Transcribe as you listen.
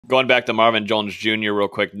Going back to Marvin Jones Jr. real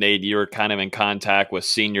quick, Nate, you were kind of in contact with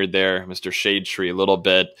Senior there, Mr. Shade Tree, a little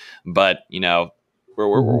bit, but we're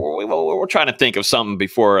we're, Hmm. we're, we're trying to think of something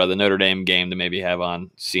before the Notre Dame game to maybe have on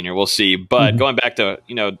Senior. We'll see. But Hmm. going back to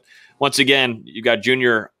once again, you got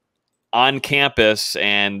Junior on campus,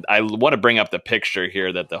 and I want to bring up the picture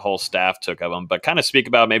here that the whole staff took of him, but kind of speak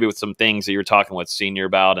about maybe with some things that you're talking with Senior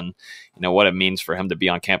about, and what it means for him to be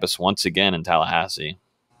on campus once again in Tallahassee.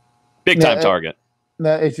 Big time Yeah, target.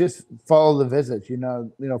 no, it's just follow the visits.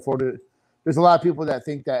 For there's a lot of people that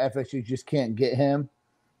think that FSU just can't get him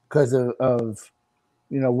because of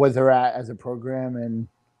where they're at as a program, and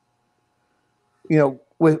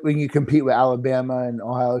when you compete with Alabama and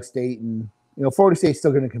Ohio State, and Florida State's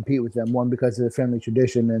still going to compete with them. One, because of the family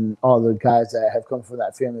tradition and all the guys that have come from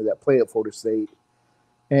that family that play at Florida State,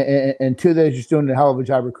 and two, they're just doing a hell of a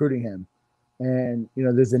job recruiting him. And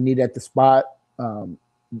there's a need at the spot.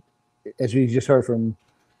 As we just heard from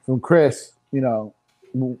Chris,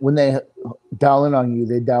 when they dial in on you,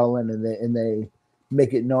 they dial in and they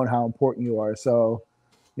make it known how important you are. So,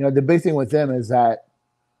 the big thing with them is that,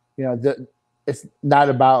 it's not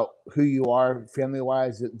about who you are family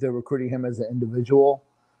wise. They're recruiting him as an individual,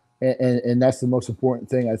 and that's the most important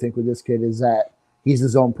thing I think with this kid is that he's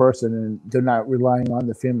his own person, and they're not relying on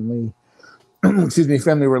the family,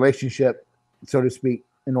 family relationship, so to speak,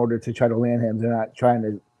 in order to try to land him. They're not trying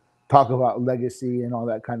to talk about legacy and all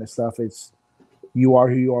that kind of stuff. It's you are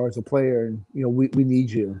who you are as a player, and we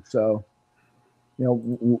need you. So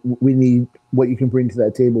we need what you can bring to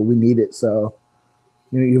that table. We need it. So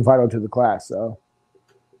you're vital to the class. So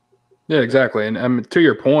yeah, exactly. And to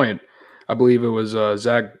your point, I believe it was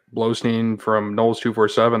Zach Blostein from Knowles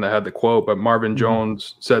 247 that had the quote, but Marvin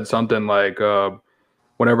Jones said something like,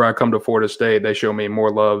 whenever I come to Florida State, they show me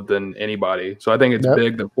more love than anybody. So I think it's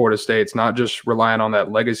big that Florida State's not just relying on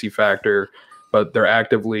that legacy factor, but they're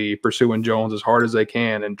actively pursuing Jones as hard as they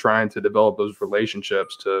can and trying to develop those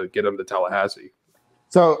relationships to get him to Tallahassee.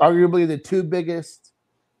 So arguably the two biggest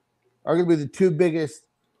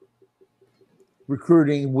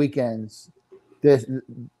recruiting weekends this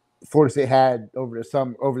Florida State had over this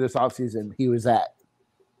offseason, he was at.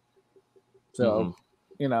 So,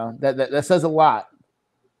 that says a lot.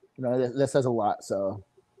 That says a lot. So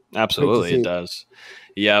absolutely it does.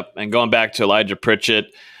 Yep. And going back to Elijah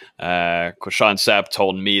Pritchett, Quashawn Sapp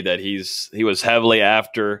told me that he was heavily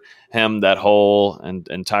after him that whole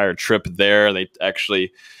entire trip there. They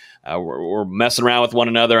actually were messing around with one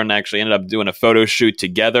another and actually ended up doing a photo shoot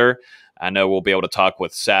together. I know we'll be able to talk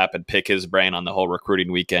with Sapp and pick his brain on the whole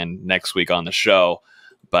recruiting weekend next week on the show.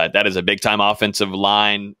 But that is a big-time offensive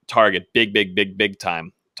line target, big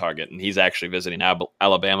time target. And he's actually visiting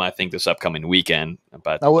Alabama, I think, this upcoming weekend.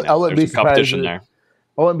 But I wouldn't be competition there.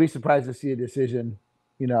 I wouldn't be surprised to see a decision,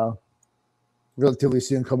 relatively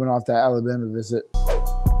soon coming off that Alabama visit.